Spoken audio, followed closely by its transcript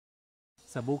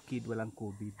Sa bukid walang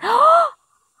COVID.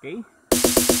 Okay?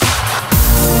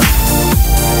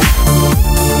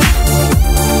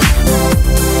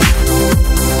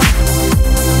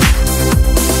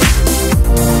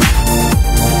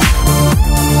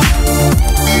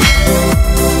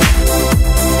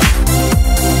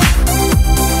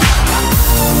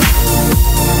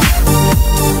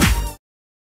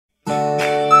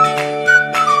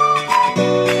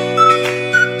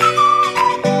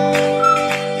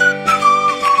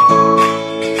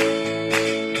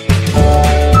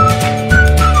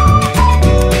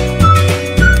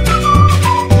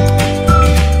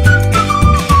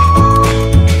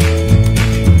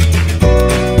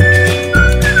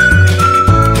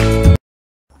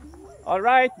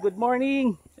 Alright, good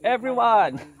morning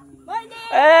everyone!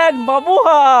 Morning! And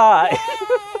mabuhay!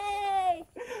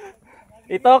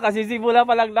 Ito, kasi simula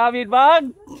pa lang namin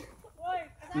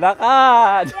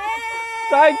lakad!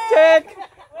 Time check!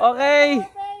 Okay!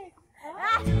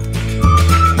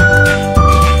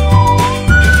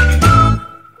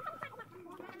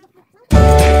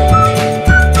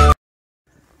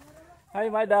 Hi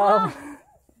madam!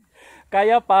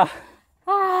 Kaya pa?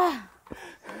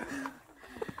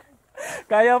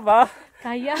 Kaya ba?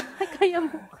 Kaya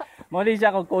mo ka. Mali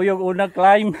siya kung kuyong unang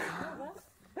climb.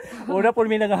 Una po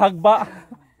may nangahagba.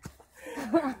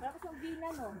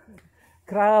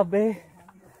 Grabe.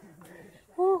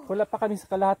 Wala pa kami sa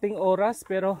kalahating oras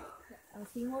pero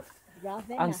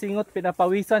ang singot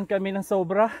pinapawisan kami ng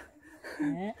sobra.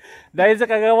 Dahil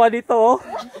sa kagawa nito,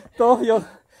 to yung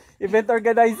event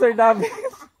organizer namin.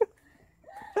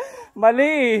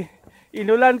 Mali.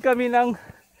 Inulan kami ng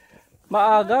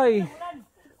maaga eh.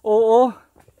 Oo.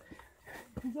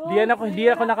 Hindi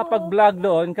ako nakapag-vlog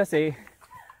doon kasi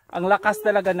ang lakas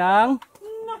talaga ng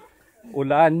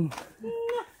ulan.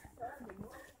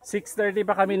 6:30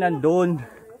 pa kami nandun.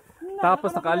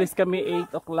 Tapos nakaalis kami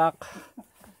 8 o'clock.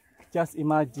 Just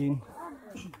imagine.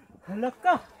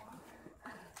 Halaka.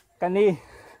 Kani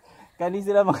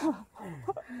sila mga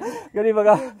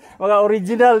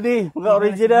original ni, mga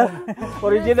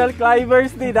original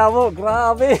climbers ni damo.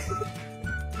 Grabe.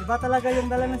 Iba talaga yung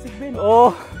dala ng sigbin. Oh.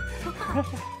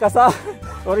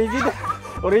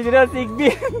 Original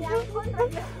sigbin.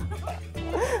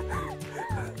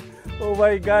 Oh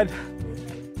my God.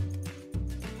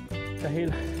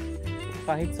 Dahil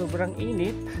kahit sobrang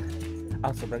init,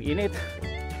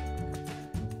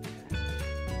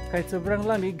 kahit sobrang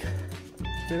lamig,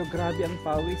 pero grabe ang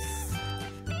pawis.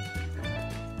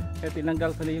 Kaya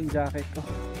tinanggal ko na yung jacket ko.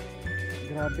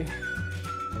 Grabe.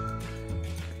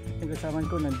 Yung kasaman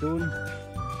ko nandun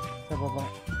sa baba.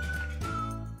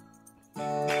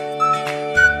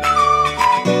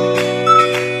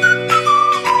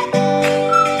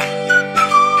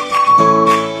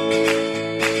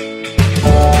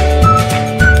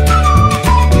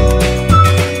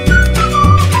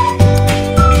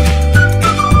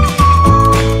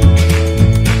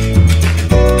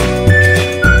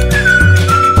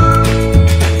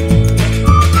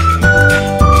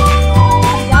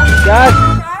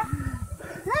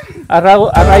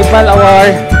 Arrival our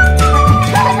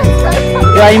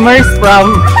climbers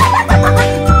from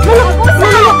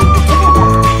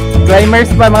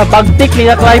mga bagtik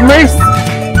mga climbers.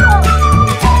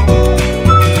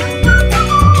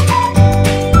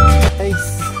 Guys,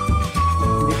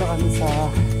 dito kami sa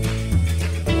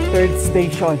third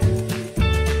station.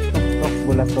 Tok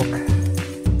Bulatok.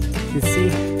 You see,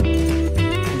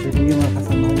 hindi yung mga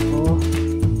kasamahan ko.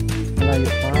 Malayo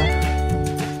pa.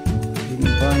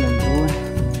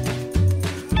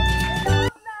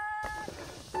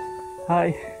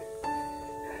 Hi.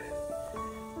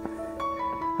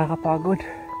 Kakapagod.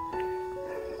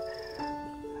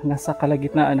 Nasa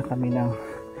kalagitnaan na kami ng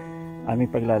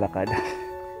aming paglalakad.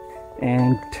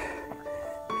 And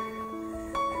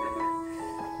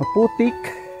maputik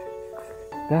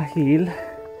dahil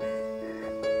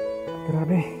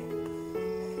grabe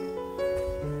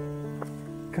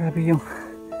yung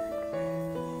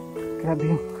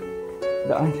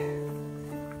daan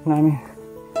namin.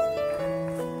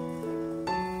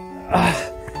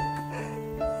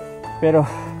 Pero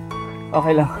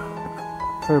okay lang,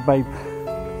 survive.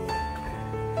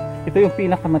 Ito yung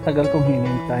pinakamatagal kong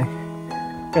hinintay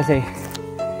kasi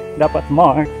dapat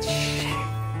March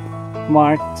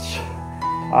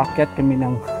aakyat kami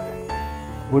ng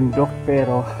bundok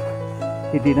pero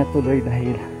hindi natuloy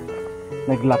dahil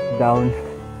nag-lockdown.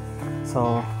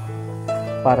 So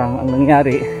parang ang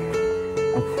nangyari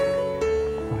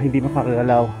hindi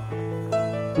makakagalaw.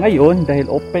 Ngayon dahil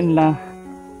open lang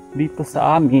dito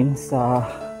sa amin sa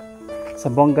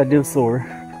Zamboanga del Sure,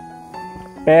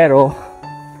 pero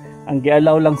ang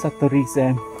gialaw lang sa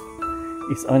tourism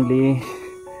is only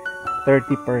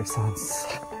 30 persons.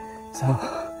 So,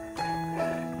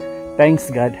 thanks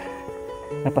God,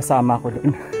 napasama ko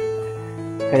doon.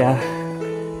 Kaya,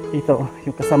 ito,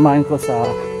 yung kasamaan ko sa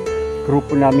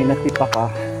grupo namin na Tipaka,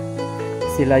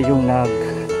 siya yung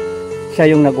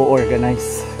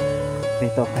nag-o-organize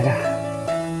dito. Kaya,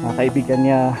 mga kaibigan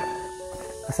niya,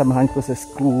 kasamahan ko sa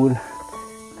school.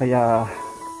 Kaya,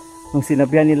 nung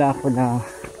sinabihan nila ako na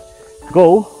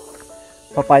go,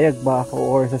 papayag ba ako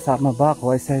or sasama ba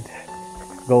ako, I said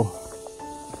go.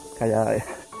 Kaya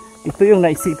ito yung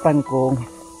naisipan kong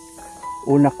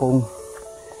una kong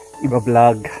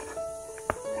iba-vlog,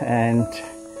 and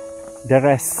the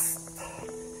rest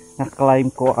na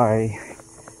climb ko ay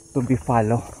to be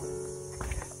follow.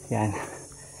 Yan,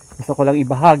 gusto ko lang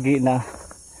ibahagi na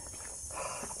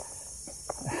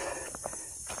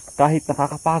kahit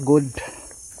nakakapagod,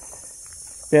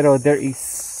 pero there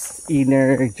is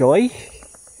inner joy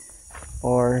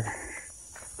or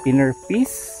inner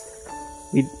peace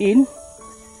within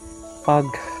pag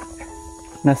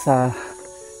nasa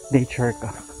nature ka.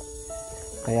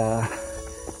 Kaya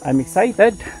I'm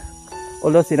excited,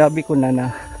 although sinabi ko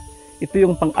na ito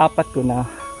yung pang-apat ko na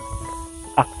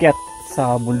akyat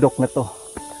sa bundok na to,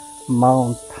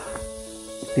 Mount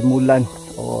Timulan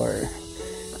or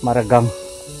Maragang.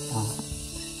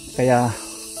 Kaya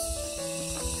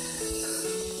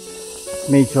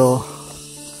medyo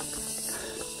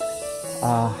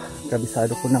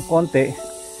kabisado ko ng konti,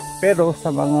 pero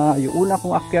sa mga yung una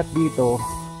kong akyat dito,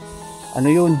 ano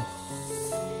yun,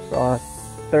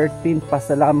 13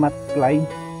 pasalamat climb,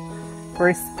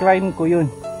 first climb ko yun,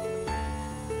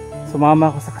 sumama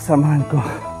ako sa kasamahan ko,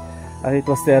 and it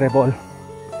was terrible.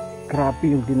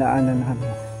 Grabe yung dinaanan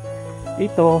namin.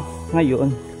 Ito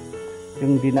ngayon,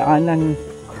 yung dinaanan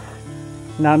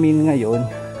namin ngayon,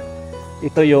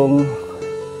 ito yung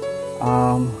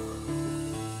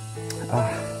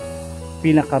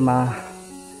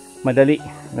pinakamadali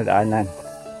na daanan.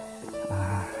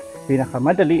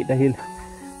 Pinakamadali dahil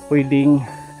pwedeng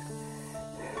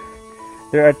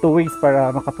there are two ways para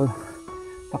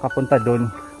makapunta doon.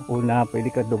 Una,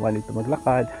 pwede ka dumali ito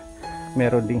maglakad,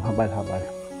 meron ding habal-habal.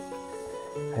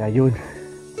 Kaya yun,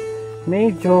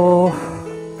 medyo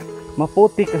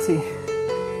maputi kasi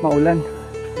maulan.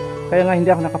 Kaya nga hindi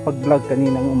ako nakapag-vlog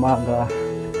kaninang umaga,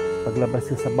 paglabas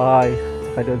ko sa bahay,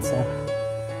 saka doon sa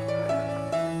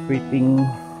waiting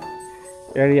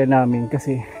area namin,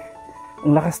 kasi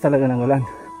ang lakas talaga ng ulan.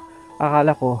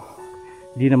 Akala ko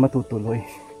di na matutuloy,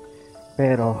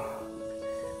 pero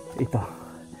ito,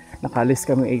 nakalis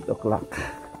kami 8 o'clock.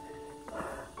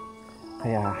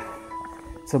 Kaya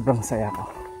sobrang saya ko.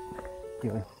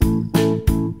 Yun.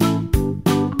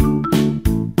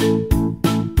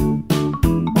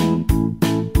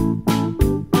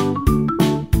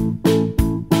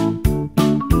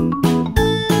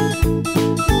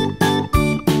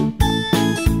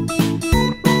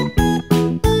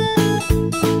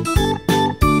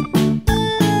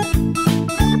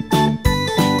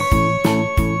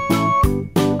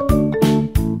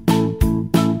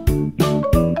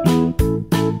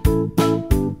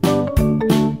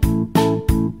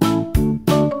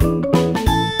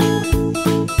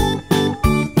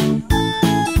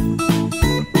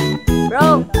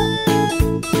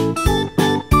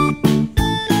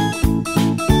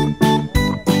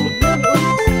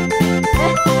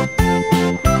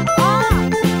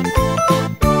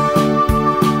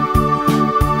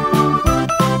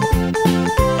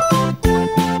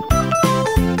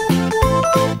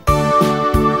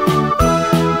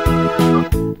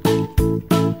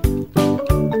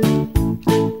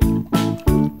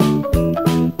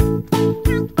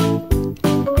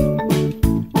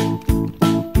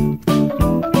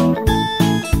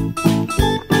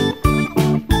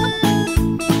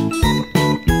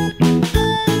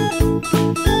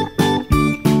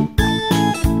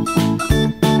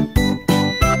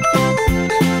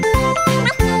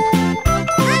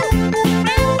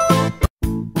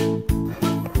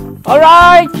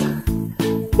 Alright!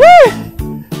 Woo!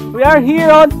 We are here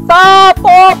on top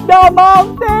of the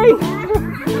mountain!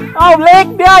 Oh,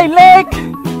 lake day! Lake!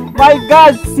 My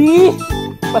God, see?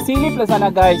 Pasilip lang sana,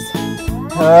 guys.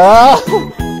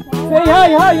 Say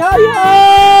hi, hi, hi,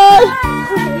 hi!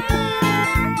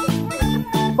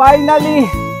 Finally!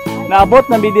 Naabot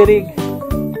na bidirig.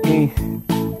 Okay.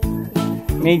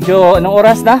 Medyo, anong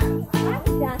oras na?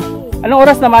 Anong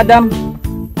oras na, madam?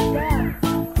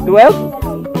 12?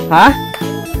 Ha?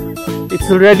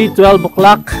 It's already 12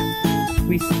 o'clock.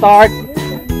 We start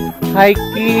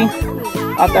hiking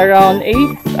at around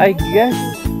 8, I guess.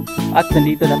 At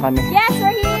nandito na kami. Yes,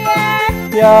 we're here!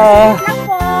 Yeah! Lang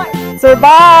po!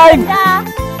 Survive! Ganda.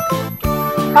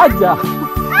 Haja!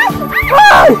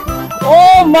 Ay!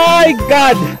 Oh my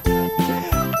God!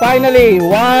 Finally,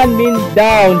 1 min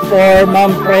down for Ma'am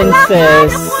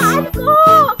Princess.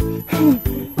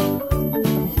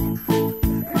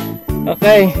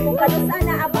 Okay.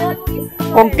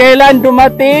 Kung kailan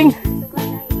dumating,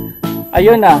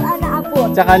 ayun na.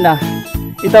 Tsaka na.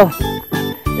 Ito,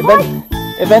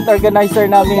 event organizer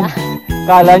namin.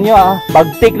 Kala nyo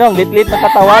bagtik no, lit-lit na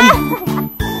katawan.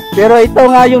 Pero ito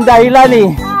nga yung dahilan eh.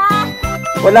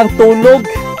 Walang tulog.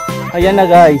 Ayan na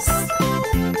guys.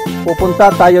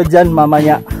 Pupunta tayo dyan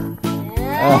mamaya.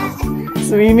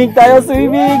 Swimming tayo,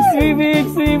 swimming.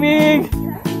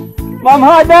 Ma'am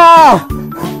Hada!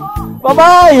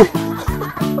 Bye-bye!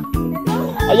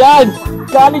 Ayan,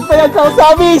 galing pa yan sa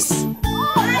Usamis.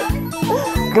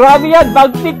 Grabe yan,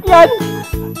 bagtik yan.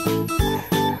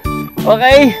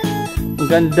 Okay, ang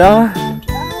ganda.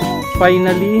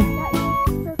 Finally.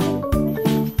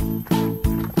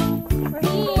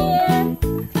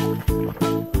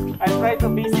 I try to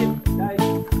visit, guys.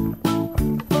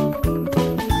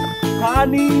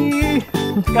 Kani!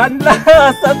 Kanla!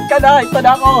 Saan ka na? Ito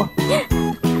na ako.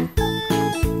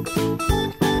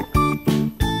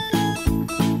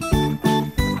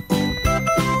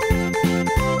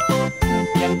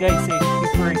 Yan guys, safety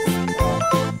first.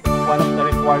 One of the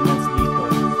requirements dito.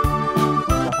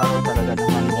 Saka talaga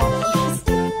naman wash.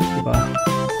 Diba?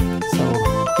 So,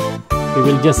 we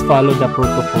will just follow the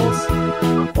protocols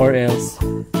or else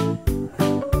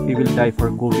we will die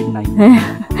for COVID-19.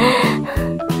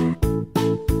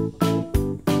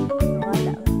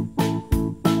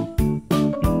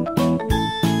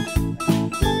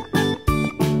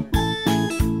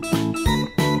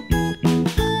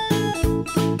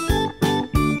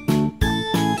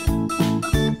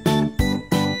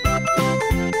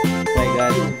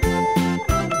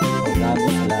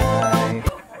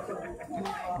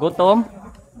 Gutom?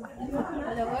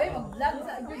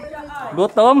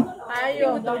 Gutom?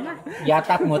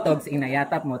 Yatap mo togs, ina.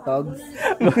 Yatap mo togs.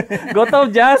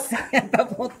 Gutom, Jazz?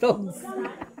 Yatap mo togs.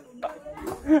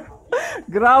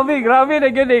 Grabe na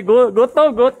gini.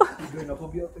 Gutom.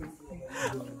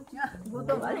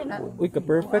 Uy,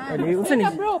 ka-perfect. Usan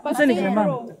ni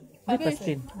ma'am?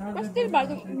 Pastil. Pastil ba?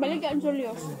 Balik ka ang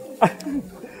Julius.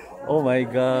 Oh my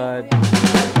God.